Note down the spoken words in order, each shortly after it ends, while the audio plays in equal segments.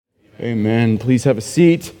Amen. Please have a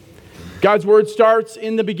seat. God's word starts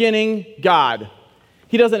in the beginning, God.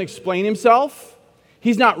 He doesn't explain himself.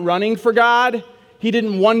 He's not running for God. He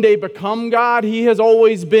didn't one day become God. He has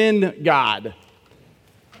always been God.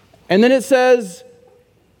 And then it says,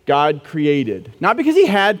 God created. Not because he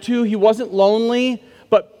had to, he wasn't lonely,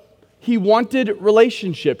 but he wanted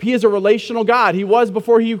relationship. He is a relational God. He was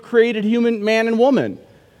before he created human, man and woman.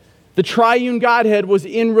 The triune Godhead was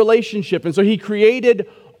in relationship, and so he created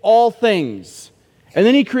all things. And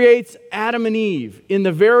then he creates Adam and Eve. In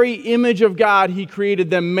the very image of God, he created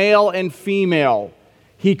them male and female.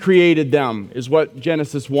 He created them, is what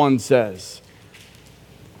Genesis 1 says.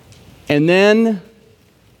 And then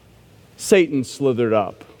Satan slithered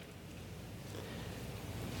up.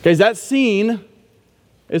 Guys, that scene,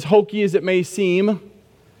 as hokey as it may seem,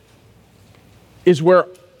 is where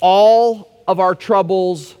all of our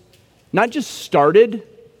troubles not just started,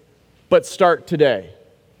 but start today.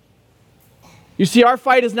 You see, our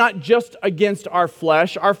fight is not just against our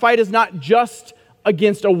flesh. Our fight is not just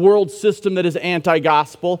against a world system that is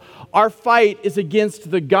anti-gospel. Our fight is against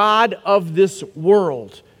the God of this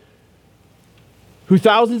world, who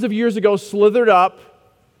thousands of years ago slithered up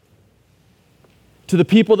to the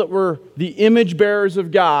people that were the image bearers of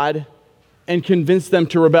God and convinced them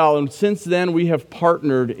to rebel. And since then, we have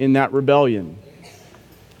partnered in that rebellion.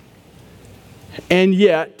 And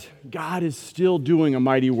yet, God is still doing a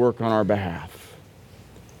mighty work on our behalf.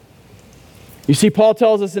 You see, Paul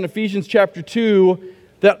tells us in Ephesians chapter 2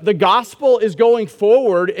 that the gospel is going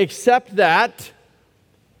forward, except that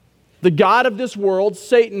the God of this world,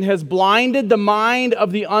 Satan, has blinded the mind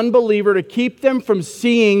of the unbeliever to keep them from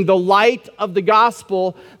seeing the light of the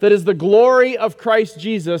gospel that is the glory of Christ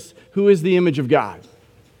Jesus, who is the image of God.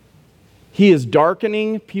 He is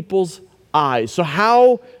darkening people's eyes. So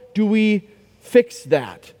how do we fix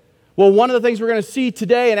that? Well, one of the things we're going to see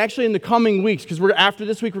today, and actually in the coming weeks, because after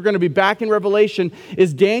this week we're going to be back in Revelation,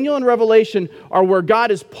 is Daniel and Revelation are where God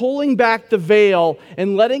is pulling back the veil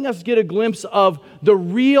and letting us get a glimpse of the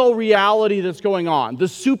real reality that's going on, the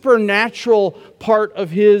supernatural part of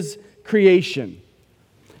His creation.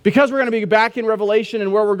 Because we're going to be back in Revelation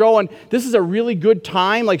and where we're going, this is a really good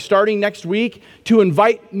time, like starting next week, to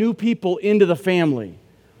invite new people into the family.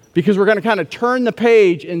 Because we're going to kind of turn the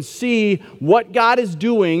page and see what God is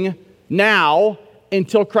doing now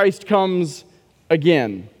until Christ comes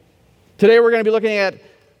again. Today we're going to be looking at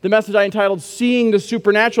the message I entitled, Seeing the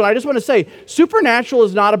Supernatural. And I just want to say, supernatural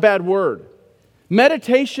is not a bad word.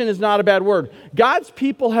 Meditation is not a bad word. God's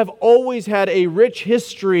people have always had a rich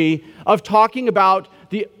history of talking about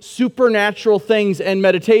the supernatural things and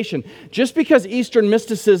meditation. Just because Eastern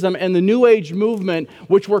mysticism and the New Age movement,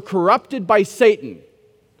 which were corrupted by Satan,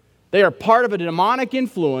 they are part of a demonic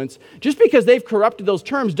influence. Just because they've corrupted those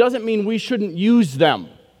terms doesn't mean we shouldn't use them,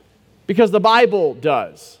 because the Bible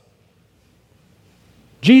does.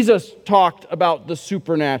 Jesus talked about the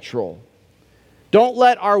supernatural. Don't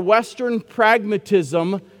let our Western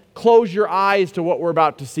pragmatism close your eyes to what we're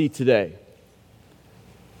about to see today.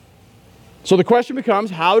 So the question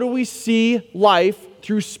becomes, how do we see life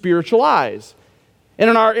through spiritual eyes? And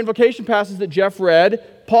in our invocation passage that Jeff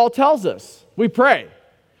read, Paul tells us, we pray.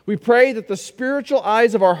 We pray that the spiritual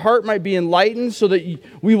eyes of our heart might be enlightened so that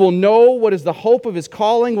we will know what is the hope of His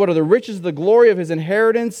calling, what are the riches of the glory of His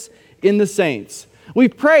inheritance in the saints. We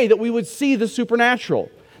pray that we would see the supernatural,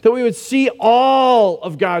 that we would see all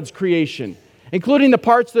of God's creation, including the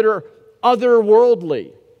parts that are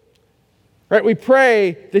otherworldly. Right? We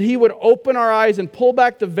pray that He would open our eyes and pull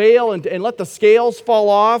back the veil and let the scales fall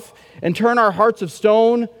off and turn our hearts of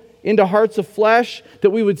stone into hearts of flesh, that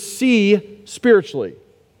we would see spiritually.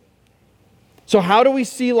 So how do we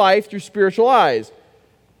see life through spiritual eyes?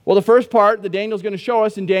 Well, the first part that Daniel's going to show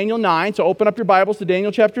us in Daniel 9, so open up your Bibles to Daniel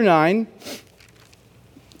chapter 9,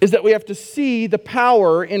 is that we have to see the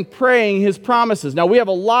power in praying His promises. Now, we have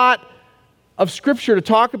a lot of Scripture to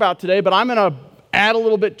talk about today, but I'm going to add a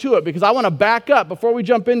little bit to it because I want to back up. Before we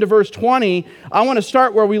jump into verse 20, I want to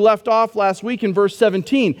start where we left off last week in verse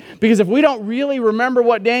 17. Because if we don't really remember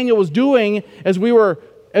what Daniel was doing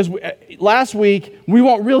last week, we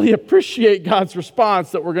won't really appreciate God's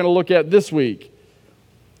response that we're going to look at this week.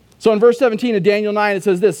 So in verse 17 of Daniel 9, it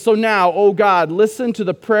says this, "So now, O God, listen to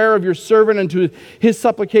the prayer of your servant and to his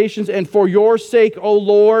supplications, and for your sake, O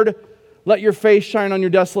Lord, let your face shine on your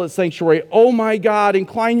desolate sanctuary. O my God,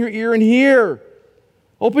 incline your ear and hear.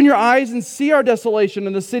 Open your eyes and see our desolation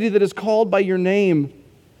in the city that is called by your name.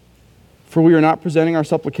 For we are not presenting our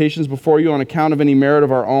supplications before you on account of any merit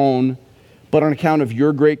of our own, but on account of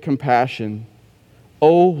your great compassion.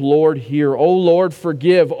 O Lord, hear. O Lord,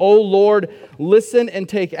 forgive. O Lord, listen and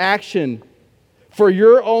take action. For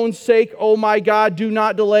your own sake, O my God, do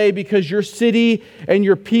not delay, because your city and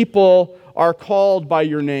your people are called by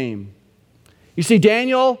your name. You see,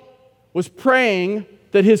 Daniel was praying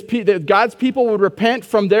that God's people would repent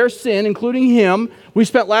from their sin, including him. We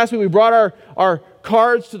spent last week, we brought our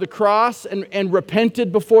cards to the cross and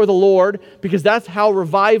repented before the Lord, because that's how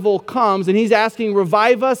revival comes. And he's asking,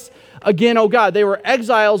 revive us again, oh God. They were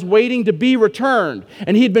exiles waiting to be returned.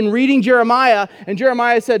 And he'd been reading Jeremiah, and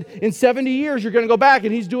Jeremiah said, in 70 years you're going to go back.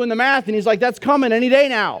 And he's doing the math, and he's like, that's coming any day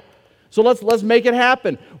now. So let's make it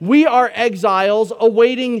happen. We are exiles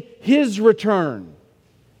awaiting his return.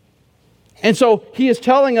 And so he is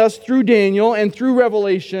telling us through Daniel and through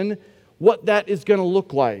Revelation what that is going to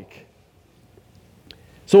look like.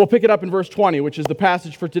 So we'll pick it up in verse 20, which is the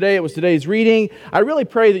passage for today. It was today's reading. I really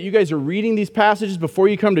pray that you guys are reading these passages before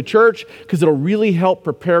you come to church, because it'll really help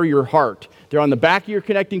prepare your heart. They're on the back of your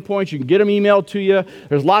connecting points. You can get them emailed to you.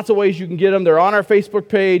 There's lots of ways you can get them. They're on our Facebook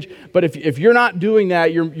page. But if you're not doing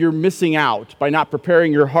that, you're missing out by not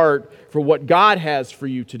preparing your heart for what God has for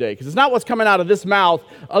you today. Because it's not what's coming out of this mouth,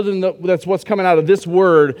 other than that's what's coming out of this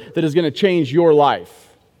word, that is going to change your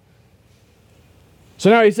life. So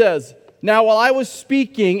now he says, now while I was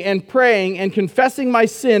speaking and praying and confessing my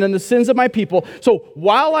sin and the sins of my people, so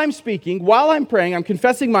while I'm speaking, while I'm praying, I'm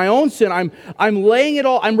confessing my own sin, I'm laying it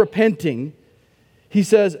all, I'm repenting. He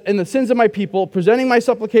says, in the sins of my people, presenting my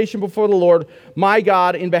supplication before the Lord, my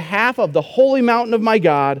God, in behalf of the holy mountain of my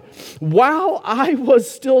God, while I was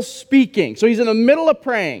still speaking. So he's in the middle of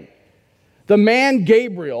praying. The man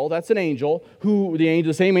Gabriel, that's an angel,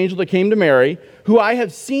 the same angel that came to Mary, who I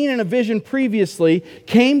have seen in a vision previously,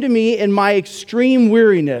 came to me in my extreme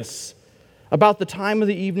weariness about the time of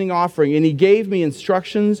the evening offering. And he gave me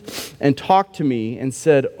instructions and talked to me and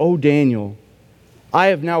said, O Daniel, I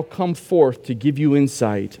have now come forth to give you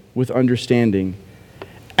insight with understanding.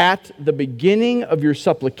 At the beginning of your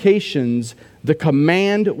supplications, the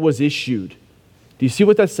command was issued. Do you see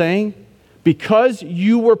what that's saying? Because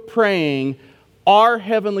you were praying, our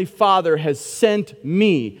Heavenly Father has sent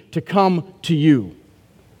me to come to you.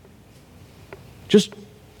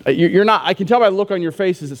 You're not, I can tell by the look on your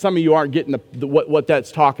faces that some of you aren't getting what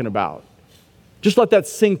that's talking about. Just let that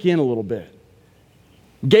sink in a little bit.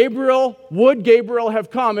 Would Gabriel have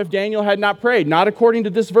come if Daniel had not prayed? Not according to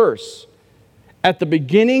this verse. At the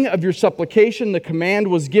beginning of your supplication, the command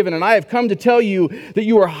was given, and I have come to tell you that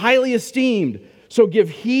you are highly esteemed. So give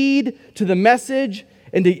heed to the message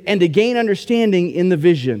and to gain understanding in the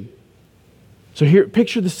vision. So here,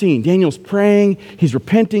 picture the scene. Daniel's praying, he's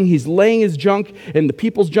repenting, he's laying his junk and the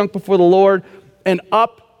people's junk before the Lord, and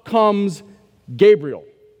up comes Gabriel.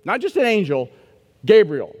 Not just an angel,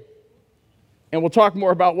 Gabriel. And we'll talk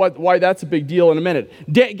more about why that's a big deal in a minute.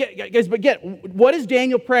 Guys, but what is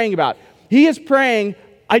Daniel praying about? He is praying,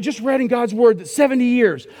 I just read in God's word that 70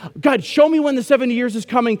 years. God, show me when the 70 years is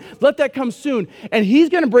coming. Let that come soon. And he's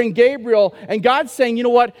going to bring Gabriel, and God's saying, you know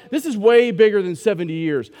what? This is way bigger than 70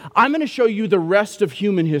 years. I'm going to show you the rest of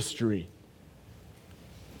human history.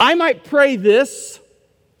 I might pray this,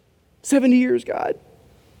 70 years, God.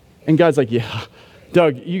 And God's like, yeah,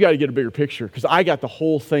 Doug, you got to get a bigger picture, because I got the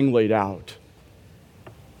whole thing laid out.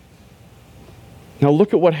 Now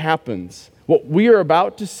look at what happens. What we are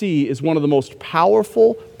about to see is one of the most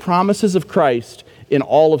powerful promises of Christ in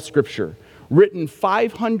all of Scripture, written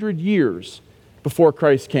 500 years before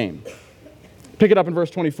Christ came. Pick it up in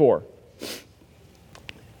verse 24.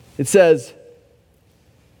 It says,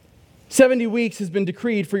 70 weeks has been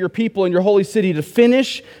decreed for your people and your holy city to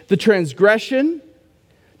finish the transgression,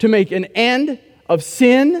 to make an end of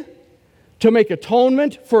sin, to make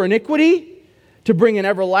atonement for iniquity, to bring an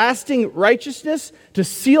everlasting righteousness, to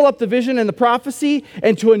seal up the vision and the prophecy,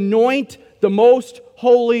 and to anoint the most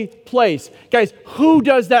holy place. Guys, who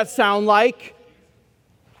does that sound like?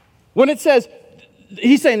 When it says,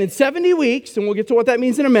 he's saying in 70 weeks, and we'll get to what that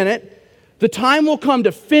means in a minute, the time will come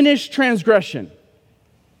to finish transgression.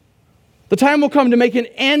 The time will come to make an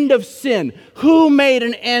end of sin. Who made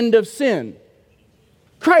an end of sin?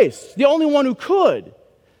 Christ, the only one who could.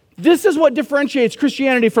 This is what differentiates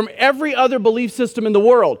Christianity from every other belief system in the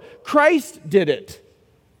world. Christ did it.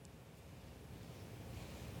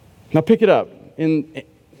 Now pick it up.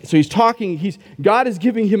 So he's talking, God is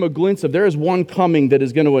giving him a glimpse of there is one coming that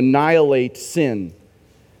is going to annihilate sin.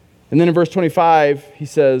 And then in verse 25, he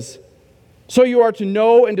says, so you are to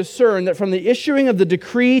know and discern that from the issuing of the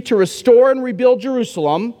decree to restore and rebuild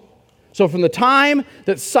Jerusalem, so from the time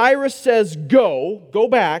that Cyrus says go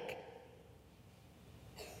back,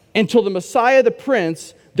 until the Messiah, the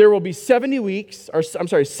Prince, there will be 7 weeks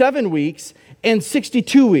and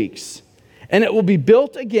 62 weeks. And it will be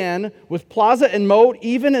built again with plaza and moat,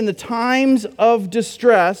 even in the times of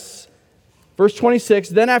distress. Verse 26,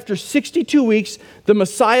 then after 62 weeks, the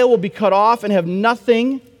Messiah will be cut off and have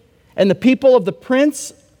nothing, and the people of the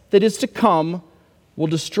prince that is to come will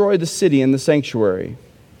destroy the city and the sanctuary.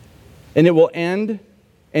 And it will end,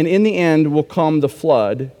 and in the end will come the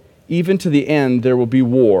flood. Even to the end there will be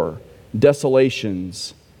war.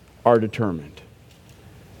 Desolations are determined.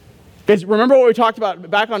 Guys, remember what we talked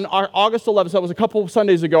about back on August 11th, so that was a couple of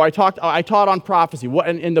Sundays ago. I taught on prophecy,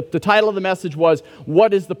 and the title of the message was,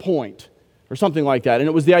 "What is the point?" Or something like that. And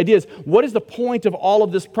it was the idea is, what is the point of all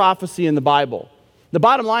of this prophecy in the Bible? The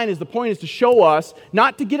bottom line is, the point is to show us,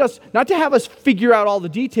 not to have us figure out all the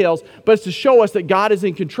details, but it's to show us that God is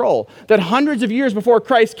in control. That hundreds of years before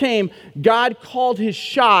Christ came, God called his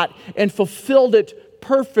shot and fulfilled it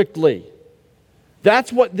perfectly.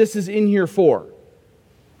 That's what this is in here for.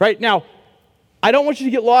 Right? Now, I don't want you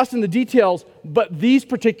to get lost in the details, but these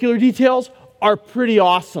particular details are pretty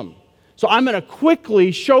awesome. So I'm going to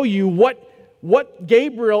quickly show you what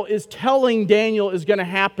Gabriel is telling Daniel is going to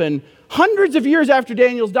happen hundreds of years after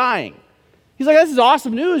Daniel's dying. He's like, this is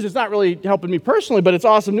awesome news. It's not really helping me personally, but it's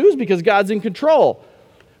awesome news because God's in control.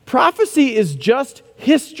 Prophecy is just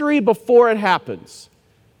history before it happens.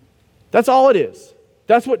 That's all it is.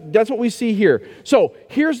 That's what we see here. So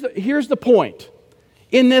here's the point.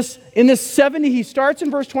 In this 70, he starts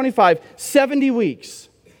in verse 25, 70 weeks.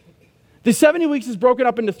 The 70 weeks is broken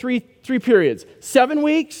up into three periods. 7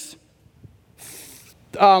 weeks,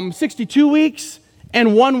 62 weeks,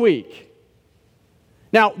 and 1 week.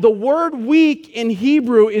 Now, the word week in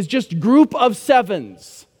Hebrew is just group of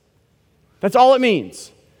sevens. That's all it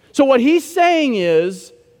means. So what he's saying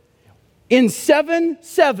is, in 7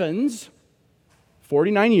 sevens,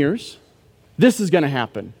 49 years, this is going to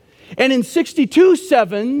happen. And in 62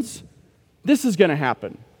 sevens, this is going to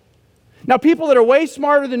happen. Now, people that are way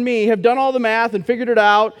smarter than me have done all the math and figured it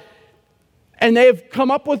out, and they have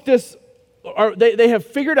come up with this, or they have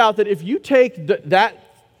figured out that if you take that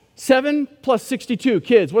 7 plus 62,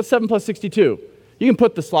 kids, what's 7 plus 62? You can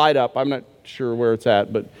put the slide up. I'm not sure where it's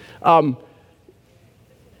at, but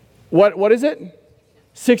what is it?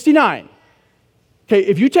 69. Okay,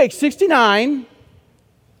 if you take 69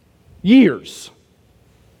 years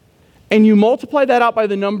and you multiply that out by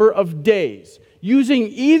the number of days, using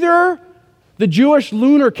either the Jewish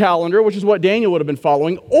lunar calendar, which is what Daniel would have been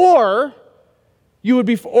following, or you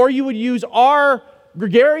would use our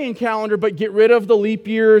Gregorian calendar, but get rid of the leap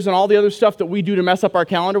years and all the other stuff that we do to mess up our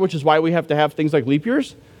calendar, which is why we have to have things like leap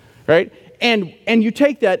years, right? And you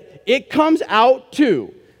take that, it comes out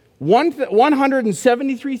to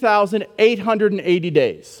 173,880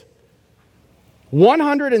 days.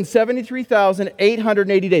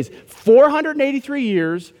 173,880 days. 483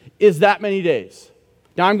 years is that many days.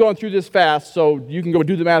 Now, I'm going through this fast, so you can go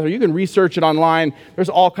do the math, or you can research it online. There's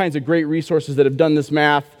all kinds of great resources that have done this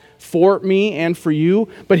math for me and for you.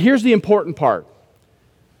 But here's the important part.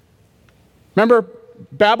 Remember,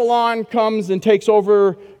 Babylon comes and takes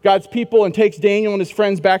over God's people and takes Daniel and his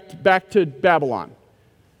friends back to Babylon.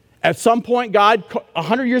 At some point, God,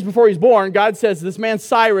 100 years before he's born, God says, this man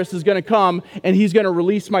Cyrus is going to come and he's going to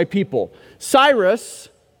release my people. Cyrus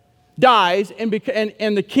dies, and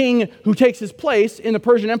the king who takes his place in the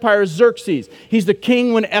Persian Empire is Xerxes. He's the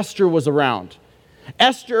king when Esther was around.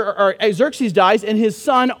 Xerxes dies, and his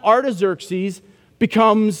son Artaxerxes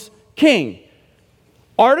becomes king.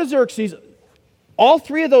 Artaxerxes, all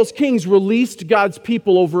three of those kings released God's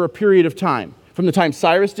people over a period of time. From the time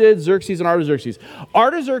Cyrus did, Xerxes, and Artaxerxes.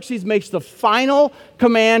 Artaxerxes makes the final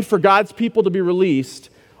command for God's people to be released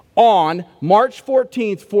on March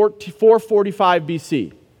 14th, 445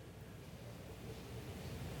 BC.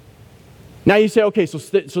 Now you say, okay, so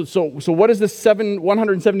what is this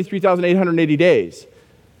 173,880 days?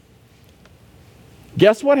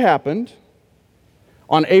 Guess what happened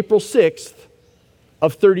on April 6th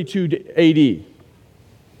of 32 AD?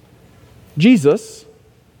 Jesus,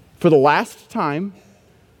 for the last time,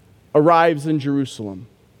 arrives in Jerusalem,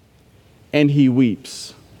 and he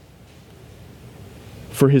weeps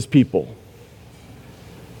for his people.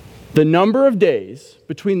 The number of days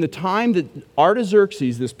between the time that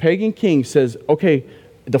Artaxerxes, this pagan king, says, okay,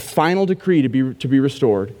 the final decree to be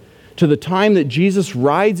restored, to the time that Jesus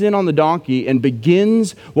rides in on the donkey and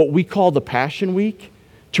begins what we call the Passion Week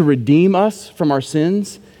to redeem us from our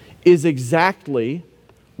sins, is exactly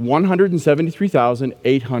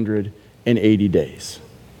 173,880 days.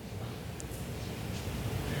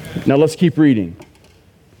 Now let's keep reading.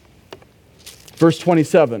 Verse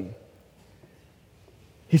 27.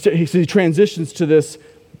 He transitions to this,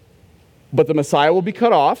 but the Messiah will be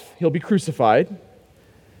cut off, he'll be crucified,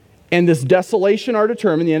 and this desolation are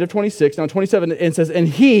determined, the end of 26. Now 27, it says, and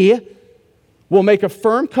he will make a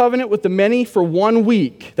firm covenant with the many for 1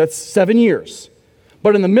 week. That's 7 years.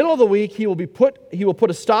 But in the middle of the week, he will put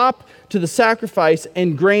a stop to the sacrifice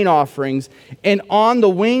and grain offerings, and on the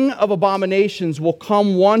wing of abominations will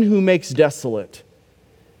come one who makes desolate,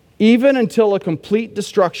 even until a complete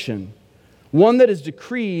destruction. One that is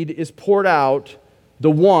decreed is poured out, the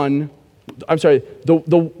one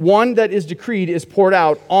that is decreed is poured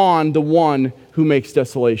out on the one who makes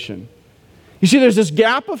desolation. You see, there's this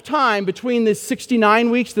gap of time between the 69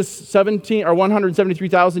 weeks, the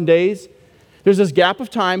 173,000 days. There's this gap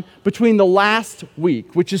of time between the last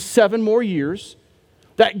week, which is 7 more years.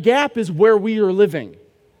 That gap is where we are living,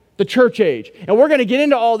 the church age. And we're going to get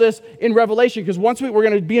into all this in Revelation, because we're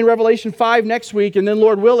going to be in Revelation 5 next week, and then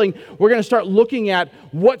Lord willing, we're going to start looking at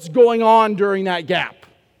what's going on during that gap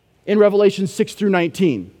in Revelation 6 through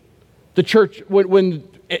 19. The church, when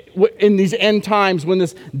in these end times, when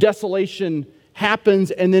this desolation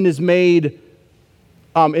happens and then is made,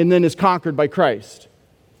 and then is conquered by Christ.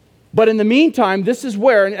 But in the meantime, this is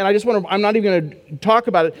where, and I'm not even going to talk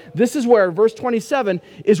about it, this is where, verse 27,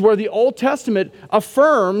 is where the Old Testament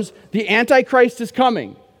affirms the Antichrist is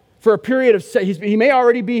coming. For a period of, he may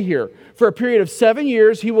already be here, for a period of 7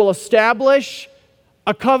 years, he will establish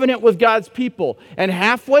a covenant with God's people. And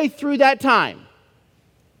halfway through that time,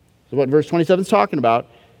 so what verse 27 is talking about,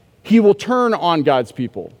 he will turn on God's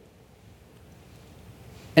people.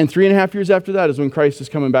 And 3.5 years after that is when Christ is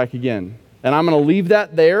coming back again. And I'm going to leave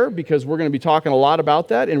that there because we're going to be talking a lot about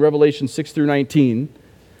that in Revelation 6 through 19.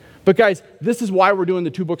 But guys, this is why we're doing the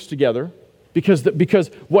 2 books together. Because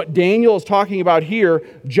what Daniel is talking about here,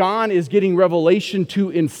 John is getting revelation to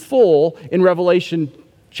in full in Revelation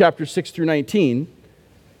chapter 6 through 19.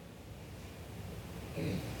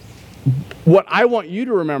 What I want you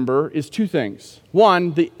to remember is 2 things.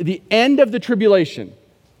 One, the end of the tribulation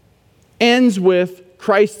ends with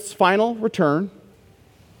Christ's final return,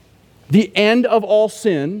 the end of all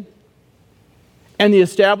sin, and the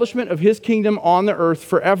establishment of his kingdom on the earth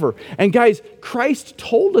forever. And guys, Christ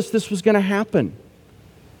told us this was going to happen.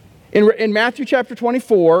 In Matthew chapter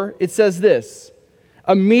 24, it says this,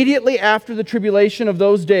 immediately after the tribulation of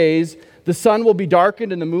those days, the sun will be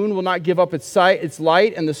darkened and the moon will not give up its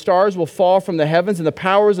light, and the stars will fall from the heavens, and the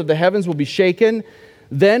powers of the heavens will be shaken.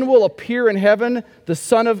 Then will appear in heaven the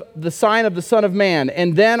sign of the Son of Man.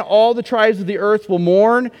 And then all the tribes of the earth will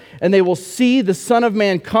mourn, and they will see the Son of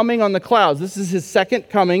Man coming on the clouds. This is his second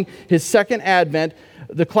coming, his second advent.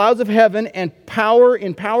 The clouds of heaven in power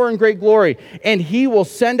and great glory. And he will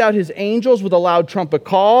send out his angels with a loud trumpet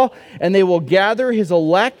call, and they will gather his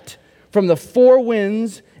elect from the 4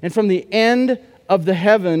 winds and from the end of the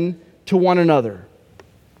heaven to one another.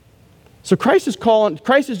 So Christ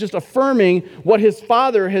is just affirming what his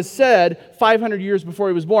Father has said 500 years before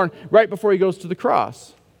he was born, right before he goes to the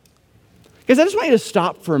cross. Guys, I just want you to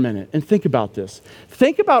stop for a minute and think about this.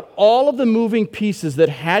 Think about all of the moving pieces that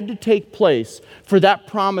had to take place for that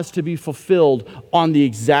promise to be fulfilled on the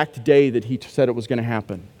exact day that he said it was going to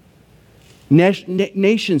happen.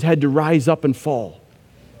 Nations had to rise up and fall.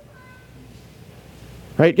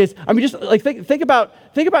 Right, guys? I mean, just like think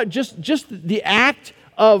about just the act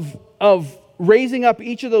of raising up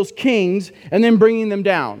each of those kings and then bringing them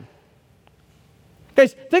down.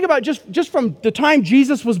 Guys, think about just from the time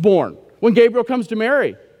Jesus was born, when Gabriel comes to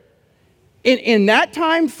Mary. In that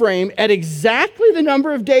time frame, at exactly the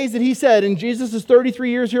number of days that he said, and Jesus is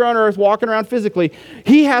 33 years here on earth walking around physically,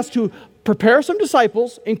 he has to prepare some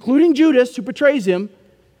disciples, including Judas, who betrays him,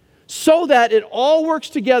 so that it all works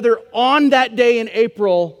together on that day in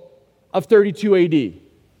April of 32 AD.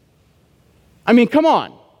 I mean, come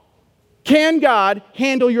on. Can God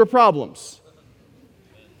handle your problems?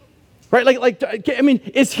 Right?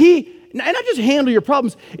 Is he, not just handle your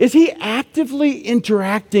problems, is he actively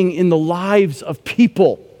interacting in the lives of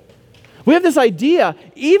people? We have this idea,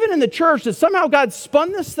 even in the church, that somehow God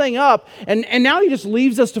spun this thing up and now he just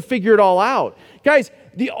leaves us to figure it all out. Guys,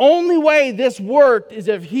 the only way this worked is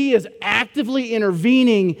if he is actively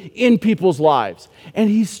intervening in people's lives. And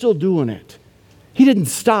he's still doing it. He didn't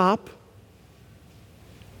stop.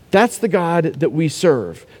 That's the God that we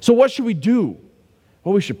serve. So what should we do?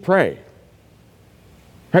 Well, we should pray.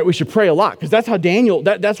 Right? We should pray a lot, because that's how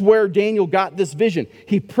that's where Daniel got this vision.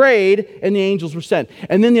 He prayed and the angels were sent.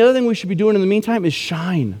 And then the other thing we should be doing in the meantime is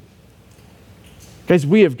shine. Guys,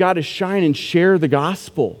 we have got to shine and share the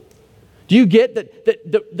gospel. Do you get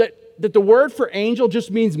that the word for angel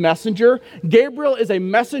just means messenger? Gabriel is a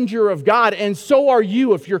messenger of God, and so are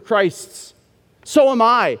you if you're Christ's. So am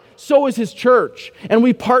I. So is his church. And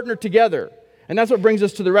we partner together. And that's what brings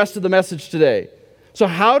us to the rest of the message today. So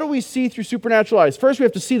how do we see through supernatural eyes? First, we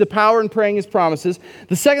have to see the power in praying his promises.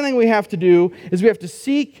 The second thing we have to do is we have to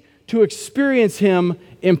seek to experience him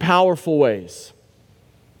in powerful ways.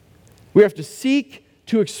 We have to seek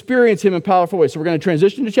to experience him in powerful ways. So we're going to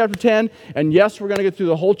transition to chapter 10, and yes, we're going to get through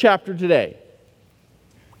the whole chapter today.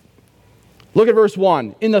 Look at verse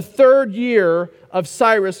 1. In the 3rd year of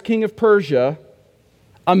Cyrus, king of Persia,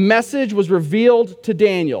 a message was revealed to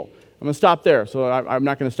Daniel. I'm going to stop there. So I'm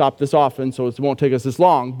not going to stop this often, so it won't take us this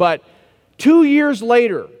long. But 2 years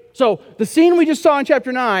later, so the scene we just saw in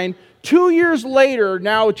chapter 9, 2 years later,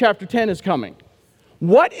 now chapter 10 is coming.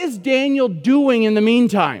 What is Daniel doing in the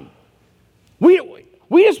meantime? We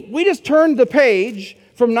just turned the page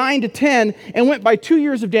from 9 to 10 and went by 2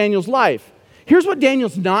 years of Daniel's life. Here's what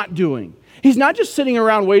Daniel's not doing. He's not just sitting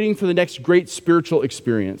around waiting for the next great spiritual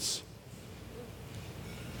experience.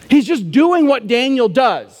 He's just doing what Daniel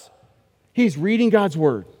does. He's reading God's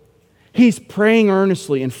word. He's praying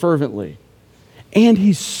earnestly and fervently. And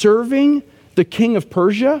he's serving the king of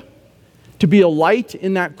Persia to be a light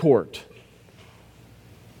in that court.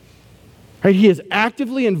 Right? He is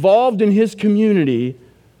actively involved in his community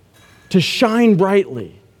to shine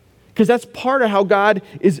brightly. Because that's part of how God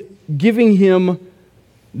is giving him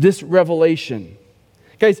this revelation.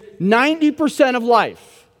 Guys, 90% of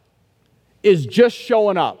life is just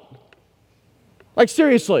showing up. Like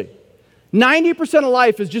seriously, 90% of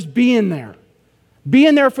life is just being there.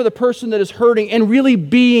 Being there for the person that is hurting and really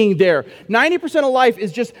being there. 90% of life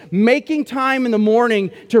is just making time in the morning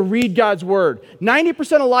to read God's word.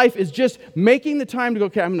 90% of life is just making the time to go,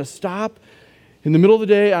 okay, I'm going to stop in the middle of the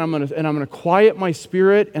day and I'm going to quiet my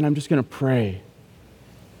spirit and I'm just going to pray.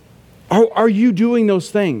 Are you doing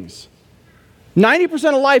those things?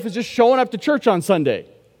 90% of life is just showing up to church on Sunday.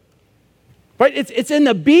 Right? It's in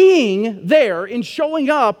the being there, in showing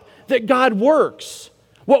up, that God works.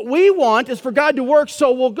 What we want is for God to work,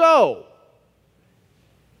 so we'll go.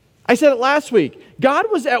 I said it last week.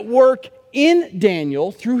 God was at work in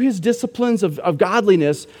Daniel through his disciplines of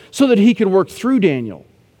godliness so that he could work through Daniel.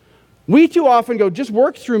 We too often go, just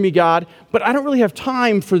work through me, God, but I don't really have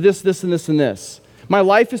time for this, and this, and this. My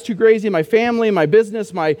life is too crazy, my family, my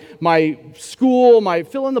business, my school, my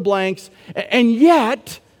fill in the blanks, and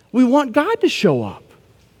yet we want God to show up.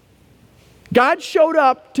 God showed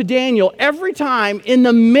up to Daniel every time in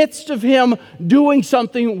the midst of him doing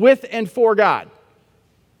something with and for God.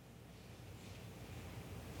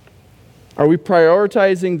 Are we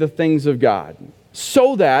prioritizing the things of God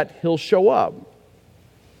so that he'll show up?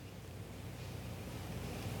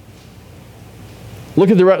 Look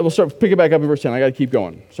at we'll pick it back up in verse 10. I got to keep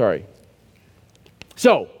going. Sorry.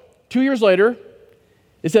 So, 2 years later,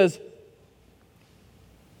 it says,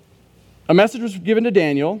 a message was given to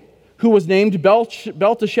Daniel, who was named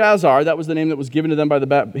Belteshazzar. That was the name that was given to them by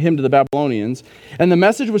him to the Babylonians. And the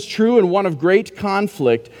message was true and one of great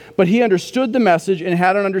conflict, but he understood the message and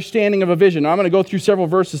had an understanding of a vision. Now, I'm going to go through several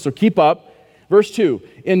verses, so keep up. Verse 2,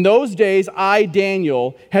 in those days, I,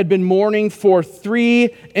 Daniel, had been mourning for 3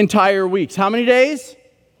 entire weeks. How many days?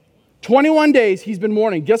 21 days he's been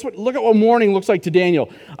mourning. Guess what? Look at what mourning looks like to Daniel.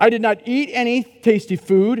 I did not eat any tasty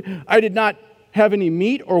food. I did not have any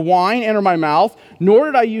meat or wine enter my mouth, nor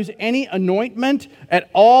did I use any anointment at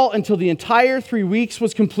all until the entire 3 weeks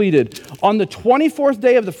was completed. On the 24th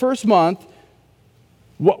day of the first month,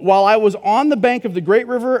 while I was on the bank of the great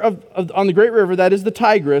river, on the great river, that is the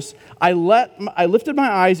Tigris, I lifted my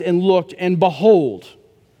eyes and looked, and behold.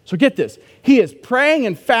 So get this. He is praying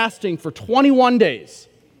and fasting for 21 days.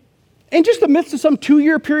 In just the midst of some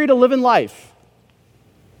 2-year period of living life.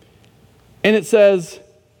 And it says,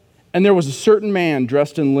 and there was a certain man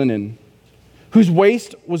dressed in linen, whose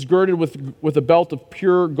waist was girded with a belt of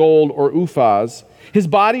pure gold or uphaz. His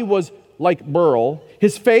body was like beryl.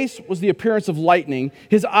 His face was the appearance of lightning.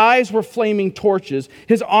 His eyes were flaming torches.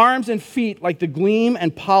 His arms and feet like the gleam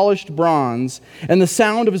and polished bronze. And the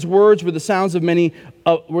sound of his words were the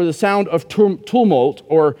sound of tumult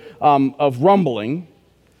or of rumbling.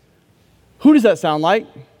 Who does that sound like?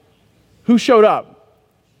 Who showed up?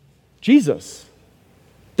 Jesus.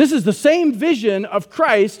 This is the same vision of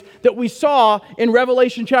Christ that we saw in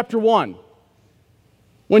Revelation chapter 1.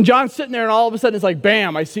 When John's sitting there and all of a sudden it's like,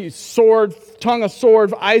 bam, I see sword, tongue of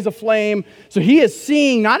sword, eyes of flame. So he is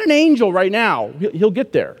seeing not an angel right now. He'll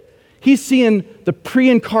get there. He's seeing the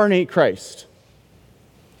pre-incarnate Christ.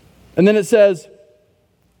 And then it says,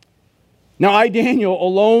 now I, Daniel,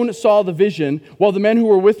 alone saw the vision, while the men who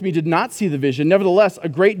were with me did not see the vision. Nevertheless, a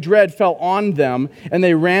great dread fell on them, and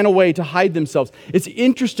they ran away to hide themselves. It's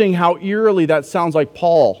interesting how eerily that sounds like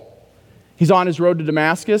Paul. He's on his road to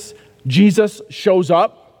Damascus. Jesus shows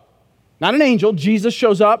up. Not an angel. Jesus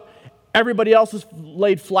shows up, Everybody else is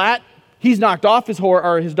laid flat. He's knocked off his horse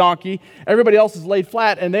or his donkey. Everybody else is laid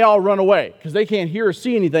flat, and they all run away because they can't hear or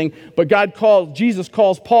see anything. But Jesus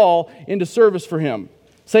calls Paul into service for him.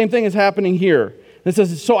 Same thing is happening here. It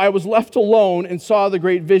says, so I was left alone and saw the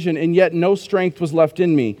great vision, and yet no strength was left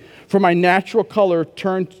in me. For my natural color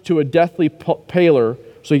turned to a deathly paler,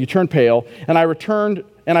 so you turn pale, and I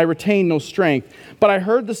retained no strength. But I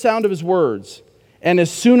heard the sound of his words, and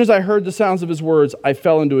as soon as I heard the sounds of his words, I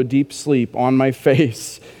fell into a deep sleep on my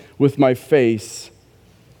face, with my face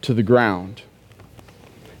to the ground.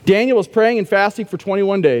 Daniel was praying and fasting for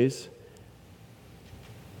 21 days,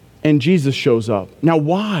 and Jesus shows up. Now,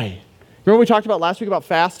 why? Remember we talked about last week about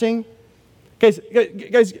fasting? Guys,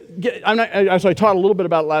 I taught a little bit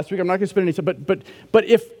about it last week. I'm not going to spend any time, but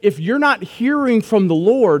if you're not hearing from the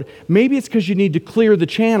Lord, maybe it's because you need to clear the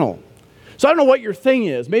channel. So I don't know what your thing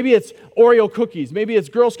is. Maybe it's Oreo cookies. Maybe it's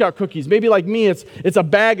Girl Scout cookies. Maybe like me, it's a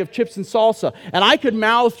bag of chips and salsa. And I could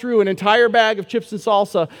mouth through an entire bag of chips and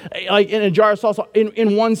salsa, like in a jar of salsa,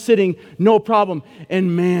 in one sitting, no problem.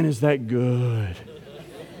 And man, is that good.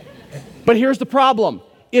 But here's the problem.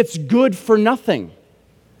 It's good for nothing.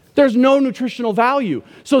 There's no nutritional value.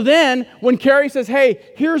 So then, when Carrie says, hey,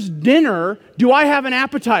 here's dinner, do I have an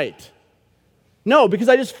appetite? No, because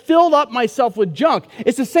I just filled up myself with junk.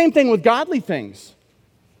 It's the same thing with godly things.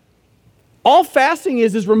 All fasting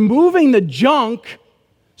is removing the junk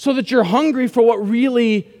so that you're hungry for what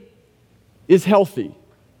really is healthy.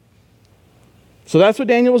 So that's what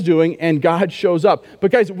Daniel was doing, and God shows up.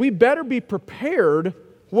 But guys, we better be prepared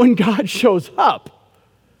when God shows up.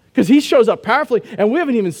 Because he shows up powerfully, and we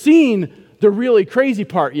haven't even seen the really crazy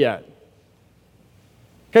part yet.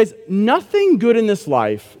 Guys, nothing good in this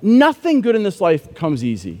life comes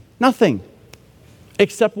easy. Nothing.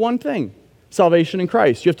 Except one thing, salvation in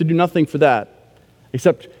Christ. You have to do nothing for that.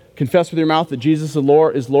 Except confess with your mouth that Jesus is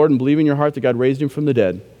Lord and believe in your heart that God raised him from the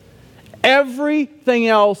dead. Everything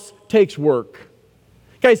else takes work.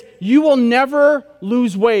 Guys, you will never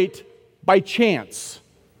lose weight by chance.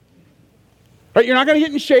 Right? You're not going to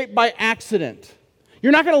get in shape by accident.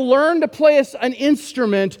 You're not going to learn to play an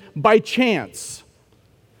instrument by chance.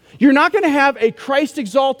 You're not going to have a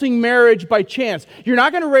Christ-exalting marriage by chance. You're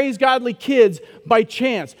not going to raise godly kids by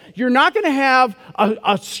chance. You're not going to have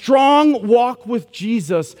a strong walk with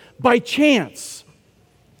Jesus by chance.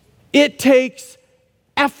 It takes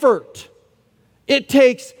effort. It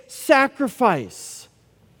takes sacrifice.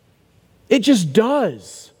 It just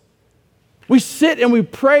does. We sit and we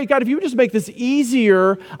pray, God, if you would just make this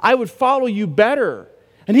easier, I would follow you better.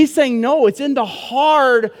 And he's saying, no, it's in the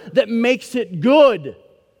hard that makes it good.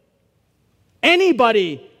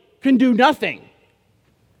 Anybody can do nothing.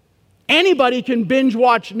 Anybody can binge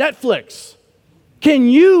watch Netflix. Can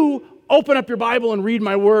you open up your Bible and read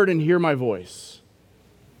my word and hear my voice?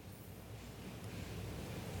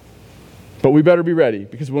 But we better be ready,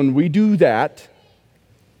 because when we do that,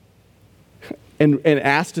 and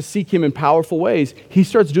ask to seek him in powerful ways, he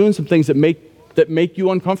starts doing some things that make you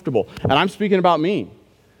uncomfortable. And I'm speaking about me.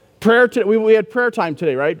 We had prayer time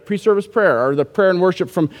today, right? Pre-service prayer, or the prayer and worship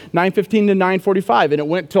from 9:15 to 9:45, and it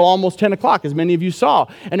went till almost 10 o'clock, as many of you saw.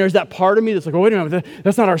 And there's that part of me that's like, oh, wait a minute,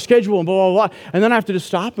 that's not our schedule, and blah, blah, blah. And then I have to just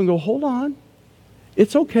stop and go, hold on.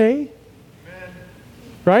 It's okay. Amen.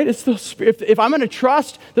 Right? It's if I'm going to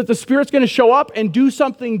trust that the Spirit's going to show up and do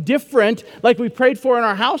something different, like we prayed for in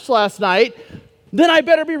our house last night, then I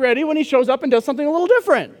better be ready when he shows up and does something a little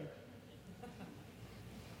different.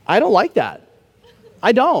 I don't like that.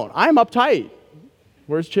 I don't. I'm uptight.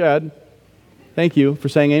 Where's Chad? Thank you for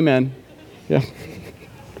saying amen. Yeah.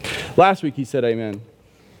 Last week he said amen.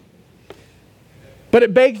 But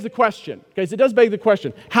it begs the question, guys, it does beg the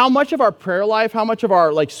question, how much of our prayer life, how much of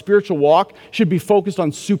our spiritual walk should be focused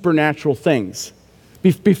on supernatural things?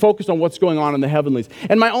 Be focused on what's going on in the heavenlies.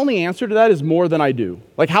 And my only answer to that is more than I do.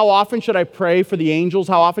 Like, how often should I pray for the angels?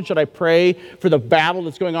 How often should I pray for the battle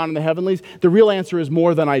that's going on in the heavenlies? The real answer is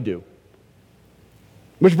more than I do.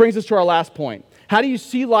 Which brings us to our last point. How do you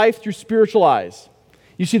see life through spiritual eyes?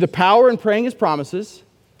 You see the power in praying his promises.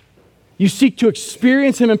 You seek to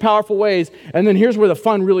experience him in powerful ways. And then here's where the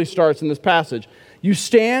fun really starts in this passage. You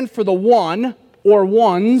stand for the one or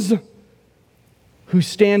ones who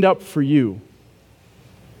stand up for you.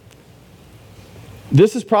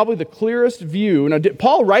 This is probably the clearest view. Now,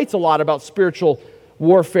 Paul writes a lot about spiritual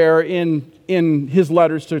warfare in his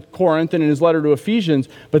letters to Corinth and in his letter to Ephesians,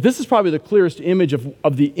 but this is probably the clearest image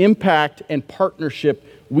of the impact and partnership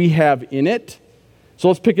we have in it. So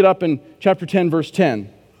let's pick it up in chapter 10, verse 10.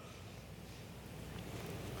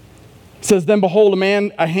 It says, then behold,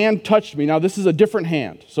 a hand touched me. Now this is a different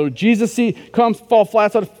hand. So Jesus falls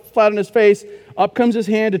flat on his face. Up comes his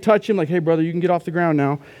hand to touch him, like, hey, brother, you can get off the ground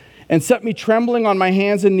now. And set me trembling on my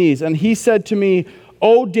hands and knees. And he said to me,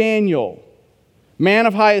 O Daniel, man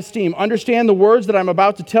of high esteem, understand the words that I'm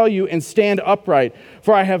about to tell you and stand upright.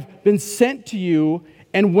 For I have been sent to you.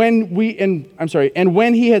 And when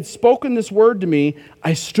he had spoken this word to me,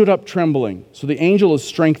 I stood up trembling. So the angel is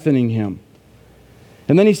strengthening him.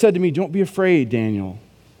 And then he said to me, don't be afraid, Daniel.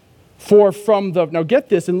 For from the, now get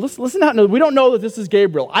this, and listen out, we don't know that this is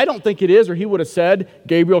Gabriel. I don't think it is, or he would have said,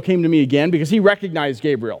 Gabriel came to me again, because he recognized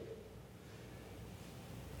Gabriel.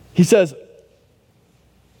 He says,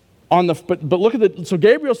 but look at so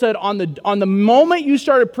Gabriel said, on the moment you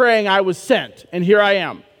started praying, I was sent, and here I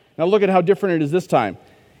am. Now look at how different it is this time.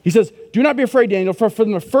 He says, do not be afraid, Daniel, for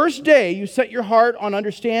from the first day you set your heart on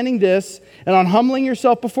understanding this and on humbling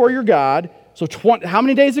yourself before your God. So how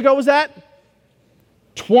many days ago was that?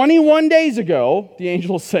 21 days ago, the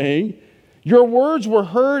angel is saying, your words were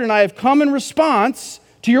heard and I have come in response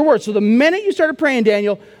to your words. So the minute you started praying,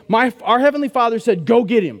 Daniel, our Heavenly Father said, go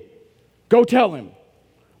get him. Go tell him.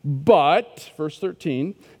 But, verse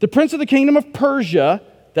 13, the prince of the kingdom of Persia,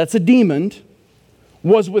 that's a demon,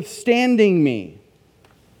 was withstanding me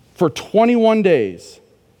for 21 days.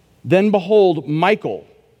 Then behold, Michael,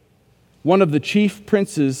 one of the chief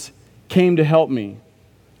princes, came to help me,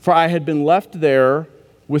 for I had been left there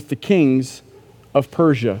with the kings of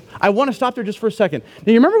Persia. I want to stop there just for a second.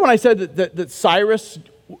 Now, you remember when I said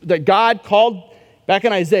that God called, back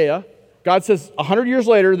in Isaiah, God says, 100 years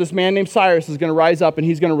later, this man named Cyrus is going to rise up and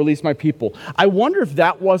he's going to release my people. I wonder if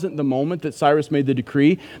that wasn't the moment that Cyrus made the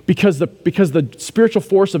decree, because the spiritual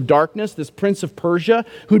force of darkness, this prince of Persia,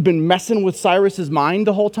 who'd been messing with Cyrus's mind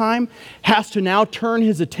the whole time, has to now turn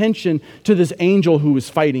his attention to this angel who is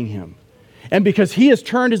fighting him. And because he has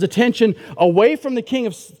turned his attention away from the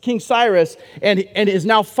King Cyrus and is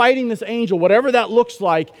now fighting this angel, whatever that looks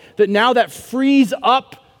like, that frees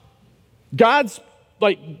up God's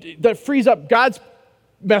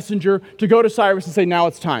messenger to go to Cyrus and say, now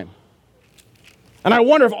it's time. And I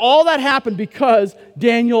wonder if all that happened because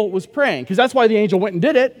Daniel was praying, because that's why the angel went and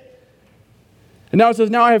did it. And now it says,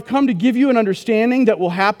 now I have come to give you an understanding that will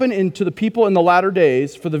happen into the people in the latter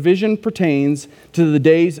days, for the vision pertains to the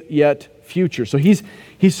days yet future. So he's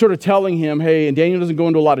sort of telling him, hey, and Daniel doesn't go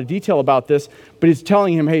into a lot of detail about this, but he's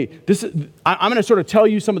telling him, hey, I'm going to sort of tell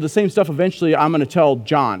you some of the same stuff eventually I'm going to tell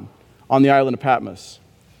John on the island of Patmos.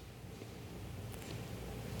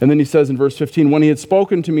 And then he says in verse 15, when he had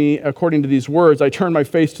spoken to me according to these words, I turned my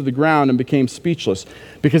face to the ground and became speechless.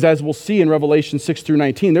 Because as we'll see in Revelation 6 through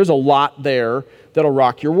 19, there's a lot there that'll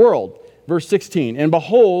rock your world. Verse 16, and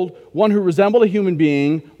behold, one who resembled a human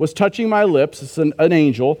being was touching my lips, it's an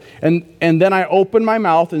angel, and then I opened my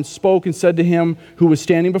mouth and spoke and said to him who was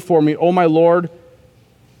standing before me, O my Lord,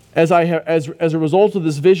 as a result of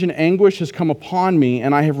this vision, anguish has come upon me,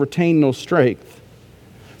 and I have retained no strength.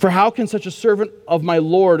 For how can such a servant of my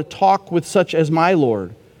Lord talk with such as my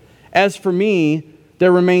Lord? As for me,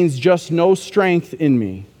 there remains just no strength in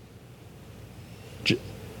me,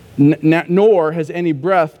 nor has any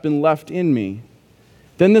breath been left in me.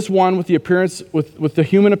 Then this one with the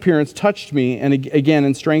human appearance touched me and again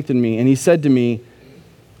and strengthened me, and he said to me,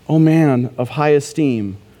 O man of high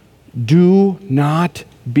esteem, do not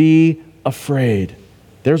be afraid.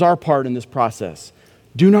 There's our part in this process.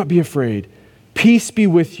 Do not be afraid. Peace be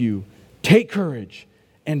with you. Take courage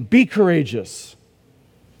and be courageous.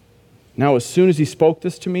 Now, as soon as he spoke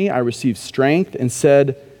this to me, I received strength and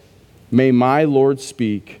said, may my Lord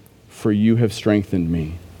speak, for you have strengthened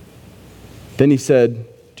me. Then he said,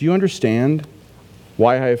 do you understand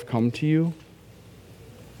why I have come to you?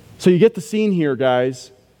 So you get the scene here,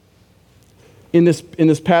 guys. In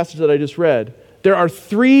this passage that I just read, there are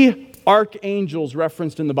 3 archangels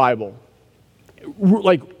referenced in the Bible,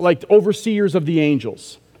 like overseers of the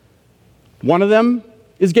angels. One of them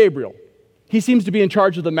is Gabriel. He seems to be in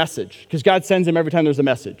charge of the message, because God sends him every time there's a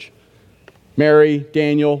message. Mary,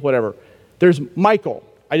 Daniel, whatever. There's Michael.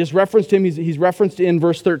 I just referenced him. He's referenced in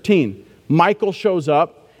verse 13. Michael shows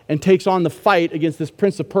up and takes on the fight against this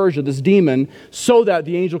prince of Persia, this demon, so that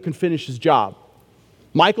the angel can finish his job.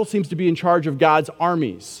 Michael seems to be in charge of God's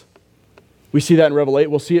armies. We see that in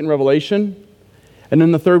Revelation. We'll see it in Revelation. And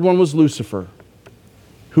then the third one was Lucifer,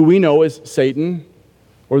 who we know as Satan,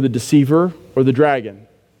 or the deceiver, or the dragon.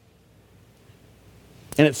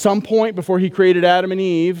 And at some point before he created Adam and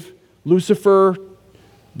Eve,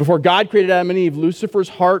 before God created Adam and Eve, Lucifer's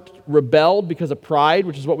heart rebelled because of pride,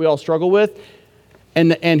 which is what we all struggle with.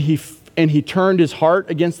 And he turned his heart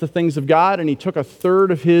against the things of God, and he took a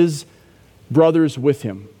third of his brothers with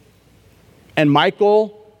him. And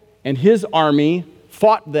Michael and his army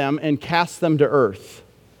fought them and cast them to earth.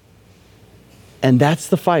 And that's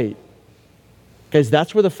the fight. Guys,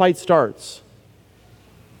 that's where the fight starts.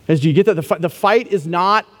 As do you get that? The fight is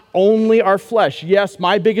not only our flesh. Yes,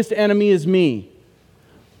 my biggest enemy is me.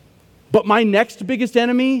 But my next biggest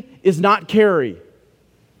enemy is not Carrie.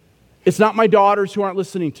 It's not my daughters who aren't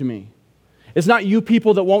listening to me. It's not you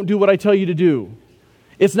people that won't do what I tell you to do.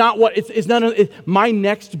 My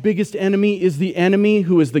next biggest enemy is the enemy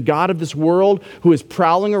who is the God of this world, who is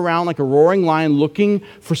prowling around like a roaring lion looking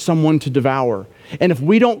for someone to devour. And if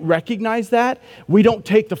we don't recognize that, we don't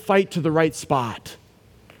take the fight to the right spot.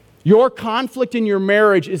 Your conflict in your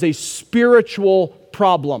marriage is a spiritual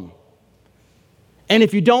problem. And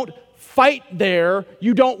if you don't fight there,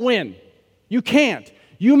 you don't win. You can't.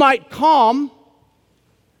 You might calm,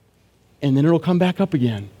 and then it'll come back up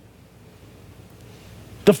again.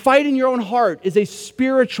 The fight in your own heart is a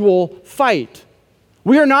spiritual fight.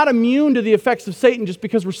 We are not immune to the effects of Satan just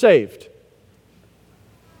because we're saved.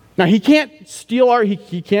 Now, he can't steal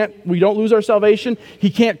we don't lose our salvation.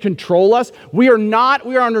 He can't control us. We are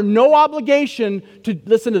under no obligation to,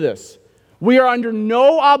 listen to this. We are under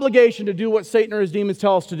no obligation to do what Satan or his demons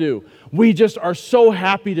tell us to do. We just are so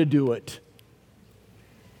happy to do it.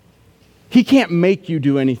 He can't make you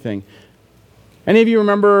do anything. Any of you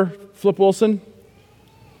remember Flip Wilson?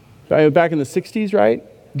 Back in the 60s, right?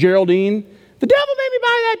 Geraldine. The devil made me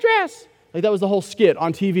buy that dress. Like that was the whole skit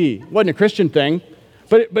on TV. It wasn't a Christian thing,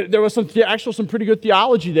 but there was some pretty good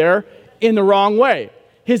theology there in the wrong way.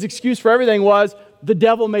 His excuse for everything was, the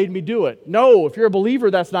devil made me do it. No, if you're a believer,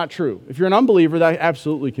 that's not true. If you're an unbeliever, that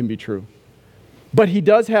absolutely can be true. But he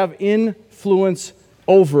does have influence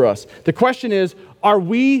over us. The question is, are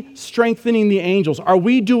we strengthening the angels? Are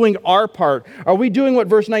we doing our part? Are we doing what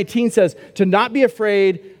verse 19 says? To not be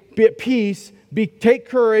afraid, be at peace, take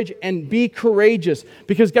courage, and be courageous.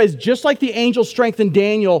 Because guys, just like the angels strengthened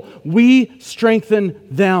Daniel, we strengthen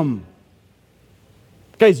them.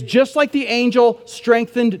 Guys, just like the angel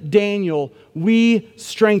strengthened Daniel, we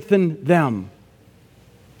strengthen them.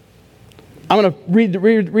 I'm going to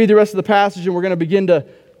read the rest of the passage, and we're going to begin to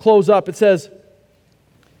close up. It says,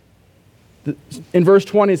 in verse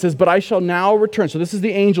 20, it says, but I shall now return. So this is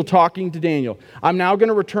the angel talking to Daniel. I'm now going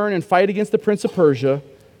to return and fight against the prince of Persia.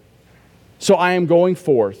 So I am going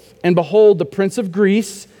forth. And behold, the prince of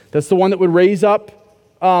Greece, that's the one that would raise up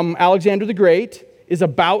Alexander the Great, is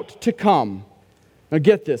about to come. Now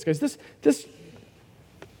get this, guys. This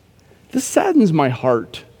saddens my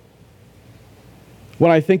heart when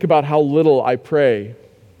I think about how little I pray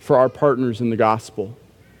for our partners in the gospel.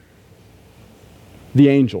 The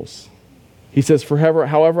angels. He says,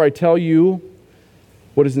 however I tell you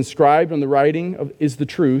what is inscribed on the writing is the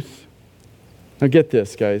truth. Now get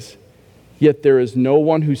this, guys. Yet there is no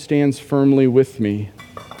one who stands firmly with me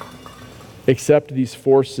against these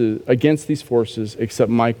forces, except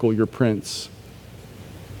Michael, your prince.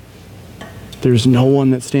 There's no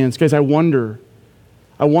one that stands. Guys, I wonder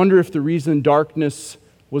if the reason darkness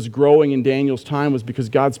was growing in Daniel's time was because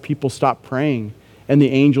God's people stopped praying and the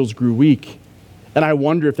angels grew weak. And I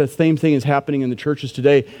wonder if that same thing is happening in the churches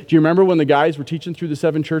today. Do you remember when the guys were teaching through the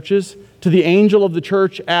 7 churches? To the angel of the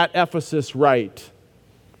church at Ephesus, write.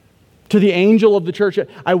 To the angel of the church.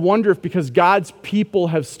 I wonder if because God's people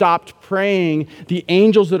have stopped praying, the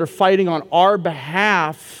angels that are fighting on our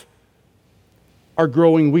behalf are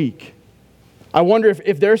growing weak. I wonder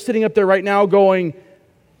if they're sitting up there right now going,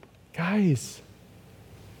 guys,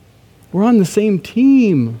 we're on the same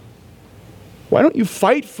team. Why don't you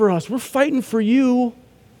fight for us? We're fighting for you.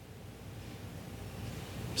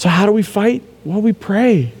 So how do we fight? Well, we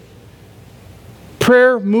pray.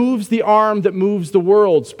 Prayer moves the arm that moves the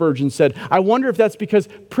world, Spurgeon said. I wonder if that's because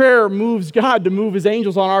prayer moves God to move his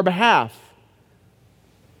angels on our behalf.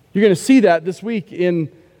 You're going to see that this week in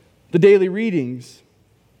the daily readings.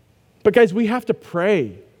 But guys, we have to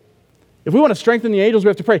pray. If we want to strengthen the angels, we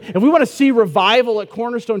have to pray. If we want to see revival at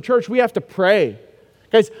Cornerstone Church, we have to pray.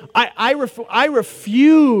 Guys, I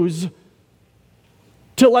refuse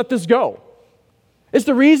to let this go. It's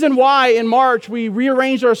the reason why in March we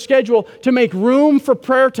rearranged our schedule to make room for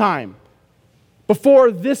prayer time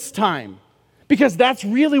before this time. Because that's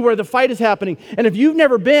really where the fight is happening. And if you've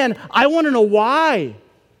never been, I want to know why.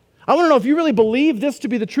 I want to know if you really believe this to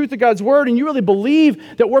be the truth of God's word and you really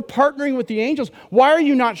believe that we're partnering with the angels, why are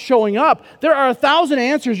you not showing up? There are 1,000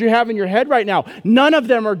 answers you have in your head right now. None of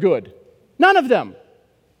them are good. None of them.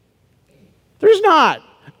 There's not.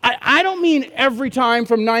 I don't mean every time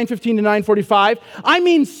from 9:15 to 9:45. I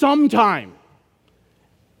mean sometime.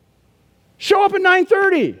 Show up at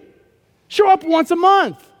 9:30. Show up once a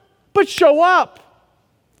month. But show up.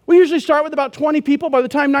 We usually start with about 20 people. By the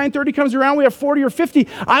time 9:30 comes around, we have 40 or 50.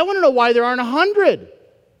 I want to know why there aren't 100.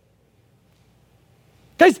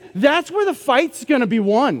 Guys, that's where the fight's going to be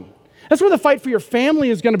won. That's where the fight for your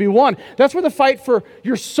family is going to be won. That's where the fight for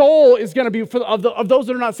your soul is going to be, of those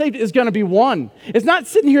that are not saved, is going to be won. It's not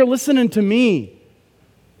sitting here listening to me.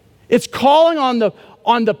 It's calling on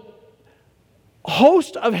the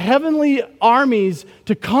host of heavenly armies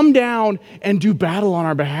to come down and do battle on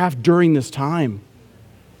our behalf during this time.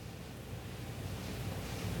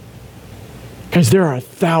 Guys, there are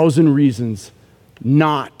 1,000 reasons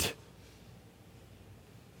not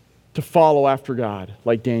to follow after God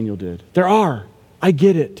like Daniel did. There are. I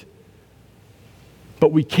get it.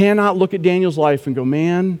 But we cannot look at Daniel's life and go,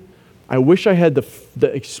 man, I wish I had the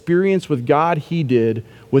experience with God he did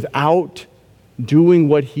without doing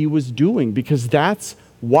what he was doing, because that's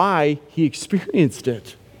why he experienced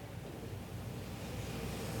it.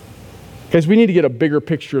 Guys, we need to get a bigger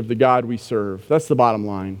picture of the God we serve. That's the bottom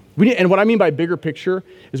line. And what I mean by bigger picture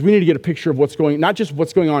is we need to get a picture of what's going, not just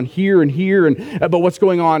what's going on here, but what's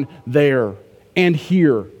going on there and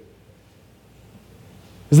here.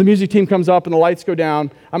 As the music team comes up and the lights go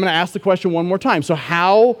down, I'm going to ask the question one more time. So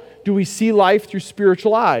how do we see life through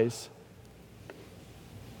spiritual eyes?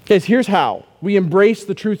 Guys, here's how. We embrace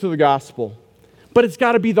the truth of the gospel, but it's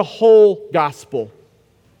got to be the whole gospel.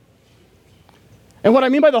 And what I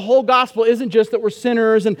mean by the whole gospel isn't just that we're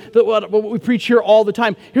sinners and that what we preach here all the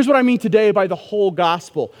time. Here's what I mean today by the whole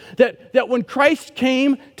gospel. That when Christ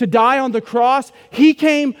came to die on the cross, he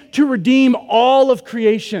came to redeem all of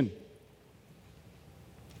creation.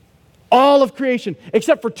 All of creation,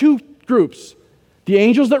 except for two groups. The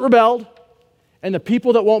angels that rebelled and the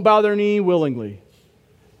people that won't bow their knee willingly.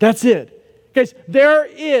 That's it. Guys, there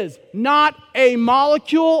is not a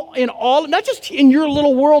molecule in all, not just in your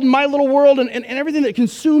little world, my little world, and everything that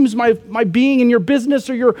consumes my being in your business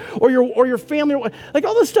or your family, like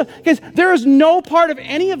all this stuff. Guys, there is no part of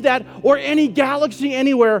any of that or any galaxy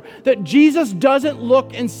anywhere that Jesus doesn't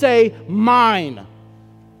look and say, mine.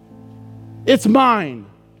 It's mine.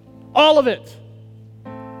 All of it.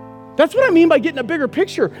 That's what I mean by getting a bigger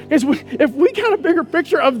picture. Guys, if we got a bigger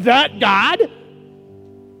picture of that God,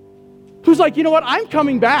 who's like, you know what, I'm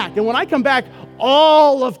coming back. And when I come back,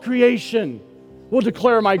 all of creation will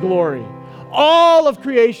declare my glory. All of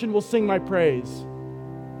creation will sing my praise.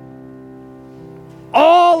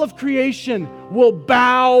 All of creation will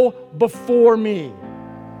bow before me.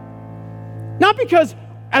 Not because,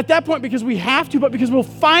 at that point, because we have to, but because we'll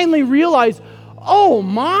finally realize, oh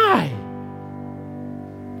my,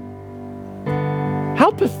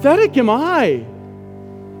 how pathetic am I?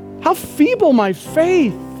 How feeble my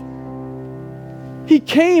faith. He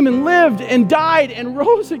came and lived and died and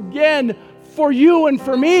rose again for you and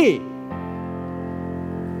for me.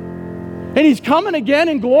 And he's coming again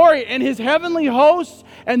in glory, and his heavenly hosts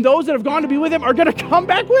and those that have gone to be with him are going to come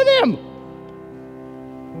back with him.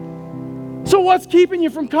 So what's keeping you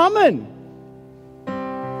from coming?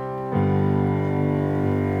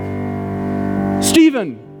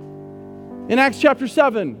 Stephen, in Acts chapter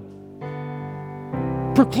 7,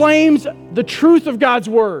 proclaims the truth of God's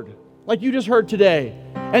word, like you just heard today,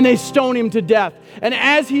 and they stone him to death. And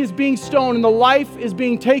as he is being stoned and the life is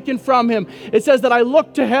being taken from him, it says that I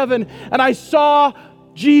looked to heaven and I saw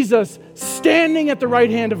Jesus standing at the right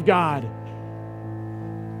hand of God.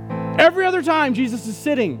 Every other time Jesus is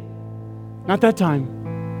sitting, not that time.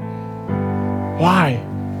 Why?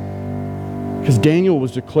 Because Daniel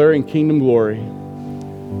was declaring kingdom glory.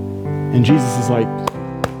 And Jesus is like,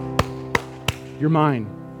 you're mine.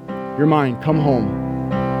 You're mine. Come home.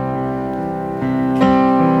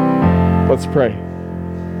 Let's pray.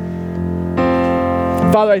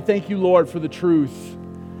 Father, I thank you, Lord, for the truth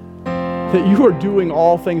that you are doing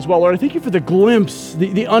all things well. Lord, I thank you for the glimpse,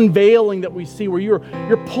 the unveiling that we see where you're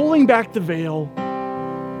pulling back the veil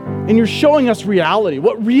and you're showing us reality,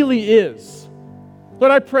 what really is.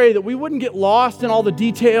 Lord, I pray that we wouldn't get lost in all the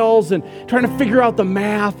details and trying to figure out the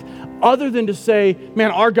math, other than to say, man,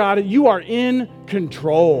 our God, you are in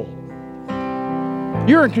control.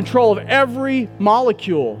 You're in control of every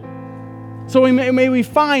molecule. So may we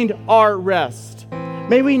find our rest.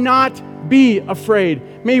 May we not be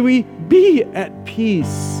afraid. May we be at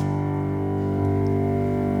peace.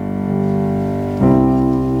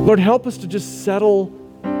 Lord, help us to just settle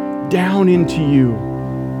down into you.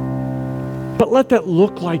 But let that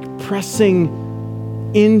look like pressing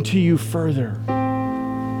into you further.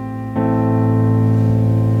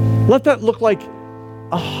 Let that look like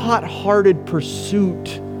a hot-hearted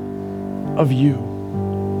pursuit of you.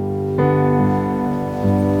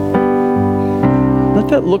 Let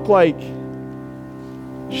that look like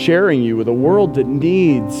sharing you with a world that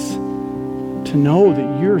needs to know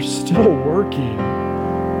that you're still working.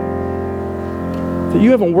 That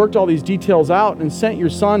you haven't worked all these details out and sent your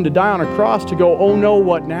Son to die on a cross to go, oh no,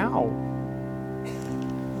 what now?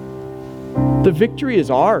 The victory is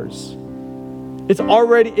ours. It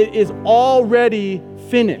is already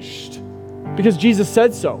finished because Jesus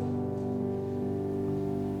said so.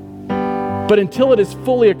 But until it is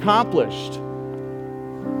fully accomplished,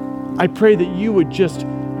 I pray that you would just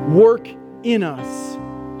work in us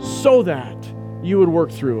so that you would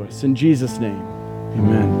work through us. In Jesus' name,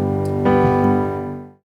 amen.